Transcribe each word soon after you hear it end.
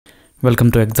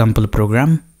Welcome to example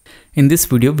program. In this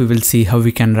video, we will see how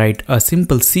we can write a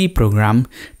simple C program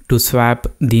to swap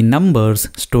the numbers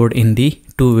stored in the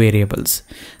two variables.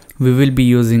 We will be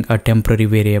using a temporary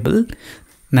variable.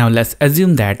 Now let's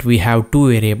assume that we have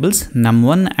two variables,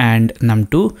 num1 and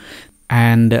num2.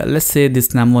 And let's say this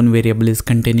num1 variable is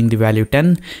containing the value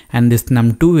 10 and this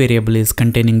num2 variable is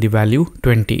containing the value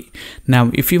 20.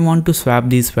 Now if you want to swap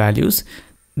these values,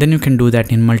 then you can do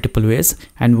that in multiple ways,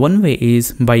 and one way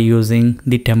is by using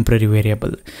the temporary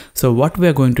variable. So what we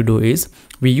are going to do is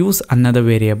we use another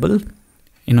variable.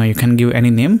 You can give any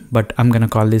name, but I'm gonna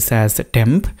call this as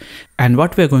temp. And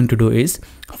what we are going to do is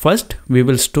first we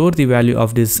will store the value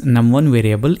of this num1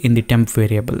 variable in the temp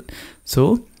variable.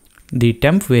 So the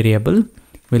temp variable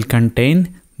will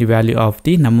contain the value of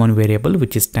the num1 variable,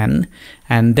 which is 10,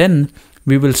 and then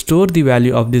we will store the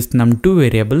value of this num2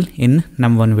 variable in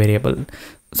num1 variable.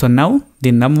 So now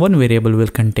the num1 variable will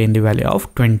contain the value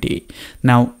of 20.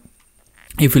 Now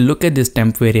if you look at this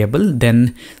temp variable,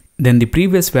 then the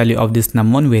previous value of this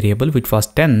num1 variable, which was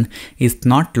 10, is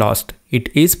not lost. It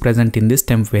is present in this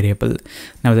temp variable.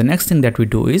 Now the next thing that we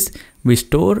do is we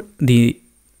store the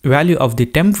value of the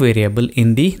temp variable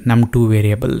in the num2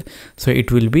 variable. So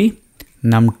it will be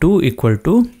num2 equal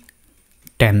to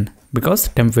 10, because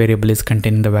temp variable is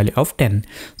containing the value of 10.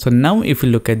 So now if you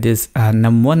look at this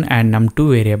num1 and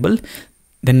num2 variable,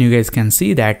 then you guys can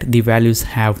see that the values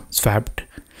have swapped.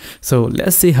 So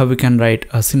let's see how we can write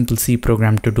a simple C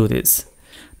program to do this.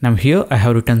 Now here I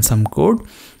have written some code.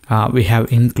 We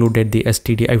have included the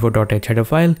stdio.h header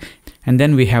file, and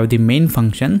then we have the main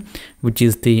function, which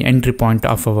is the entry point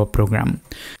of our program.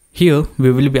 Here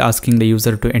we will be asking the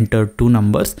user to enter two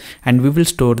numbers, and we will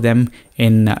store them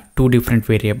in two different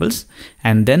variables,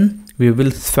 and then we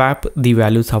will swap the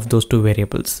values of those two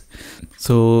variables.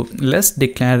 So let's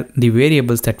declare the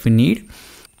variables that we need,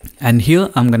 and here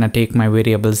I'm gonna take my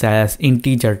variables as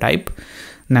integer type.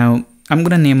 Now I'm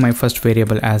gonna name my first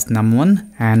variable as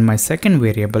num1 and my second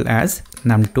variable as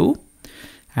num2.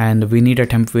 And we need a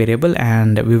temp variable,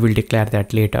 and we will declare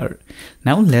that later.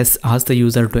 Now let's ask the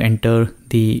user to enter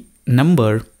the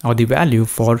number or the value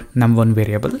for num1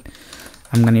 variable.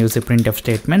 I'm going to use a printf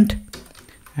statement,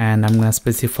 and I'm going to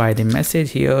specify the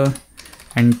message here,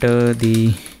 enter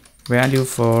the value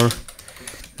for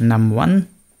num1,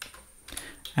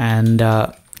 and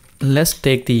let's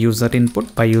take the user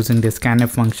input by using the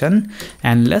scanf function,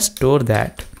 and let's store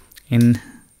that in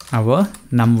our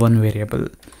num1 variable.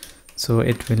 So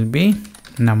it will be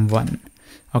num1.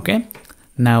 Okay,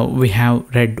 now we have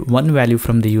read one value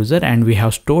from the user and we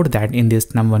have stored that in this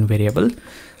num1 variable.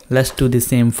 Let's do the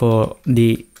same for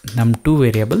the num2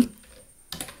 variable.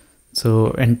 So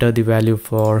enter the value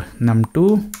for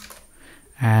num2,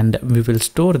 and we will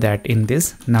store that in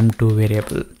this num2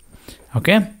 variable.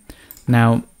 Okay,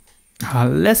 now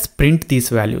let's print these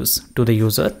values to the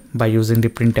user by using the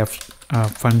printf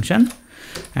function,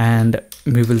 and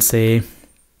we will say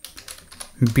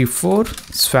before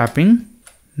swapping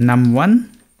num1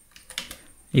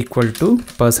 equal to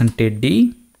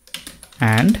 %d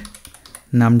and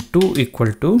num2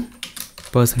 equal to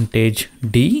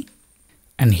 %d,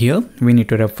 and here we need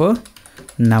to refer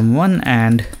num1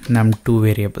 and num2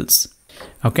 variables.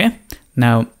 Okay,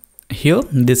 now here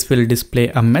this will display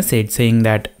a message saying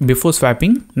that before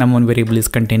swapping, num1 variable is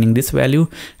containing this value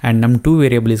and num2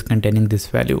 variable is containing this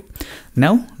value.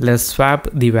 Now let's swap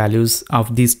the values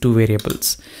of these two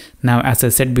variables. Now as I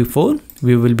said before,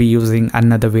 we will be using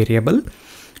another variable,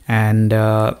 and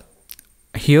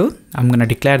here I'm gonna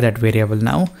declare that variable.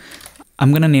 Now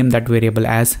I'm gonna name that variable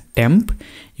as temp.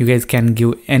 You guys can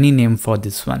give any name for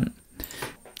this one.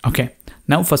 Okay,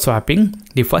 now for swapping,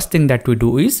 the first thing that we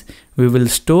do is we will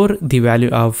store the value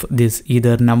of this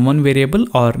either num1 variable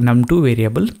or num2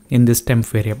 variable in this temp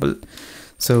variable.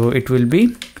 So it will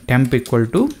be temp equal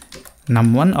to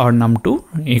num1 or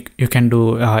num2. You can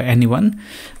do anyone,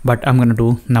 but I'm gonna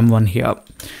do num1 here.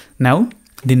 Now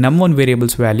the num1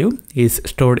 variable's value is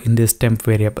stored in this temp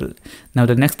variable. Now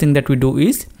the next thing that we do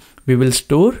is we will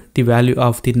store the value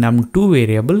of the num2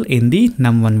 variable in the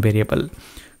num1 variable.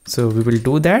 So we will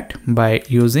do that by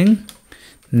using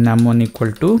num1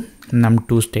 equal to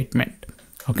num2 statement.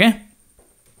 Okay,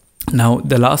 now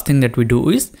the last thing that we do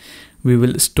is we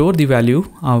will store the value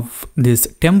of this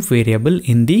temp variable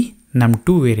in the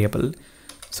num2 variable.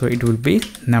 So it will be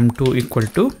num2 equal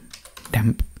to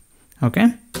temp.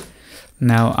 Okay,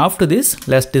 now after this,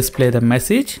 let's display the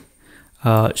message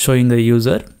showing the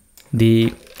user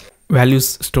the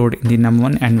values stored in the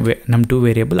num1 and num2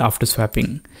 variable after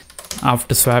swapping.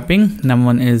 After swapping,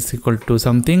 num1 is equal to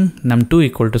something, num2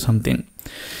 equal to something.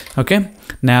 Okay,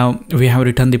 now we have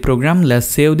written the program. Let's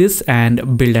save this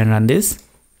and build and run this.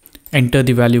 Enter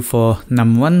the value for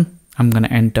num1. I'm gonna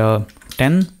enter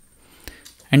 10.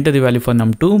 Enter the value for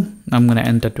num2. I'm gonna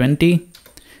enter 20.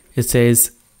 It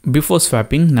says before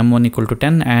swapping num1 equal to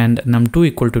 10 and num2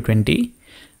 equal to 20.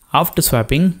 After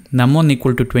swapping num1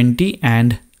 equal to 20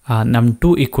 and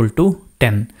num2 equal to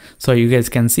 10. So you guys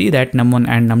can see that num1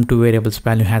 and num2 variables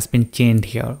value has been changed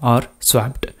here or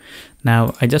swapped.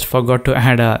 Now I just forgot to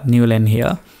add a new line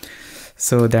here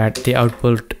so that the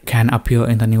output can appear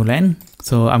in the new line.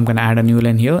 So I'm gonna add a new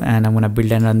line here and I'm gonna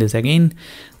build and run this again.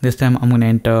 This time I'm gonna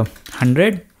enter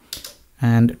 100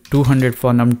 and 200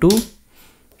 for num2.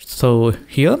 So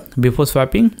here before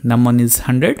swapping num1 is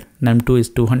 100, num2 is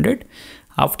 200.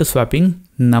 After swapping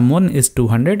num1 is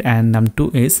 200 and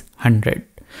num2 is 100.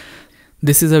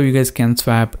 This is how you guys can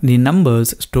swap the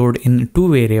numbers stored in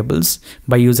two variables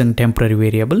by using temporary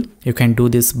variable. You can do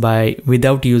this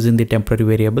without using the temporary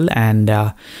variable, and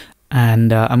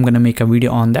I'm gonna make a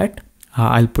video on that.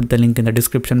 I'll put the link in the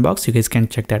description box. You guys can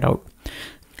check that out.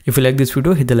 If you like this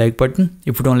video, hit the like button.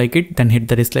 If you don't like it, then hit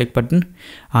the dislike button.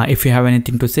 If you have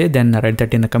anything to say, then write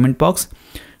that in the comment box.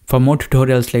 For more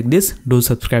tutorials like this, do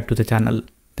subscribe to the channel.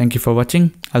 Thank you for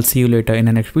watching. I'll see you later in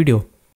the next video.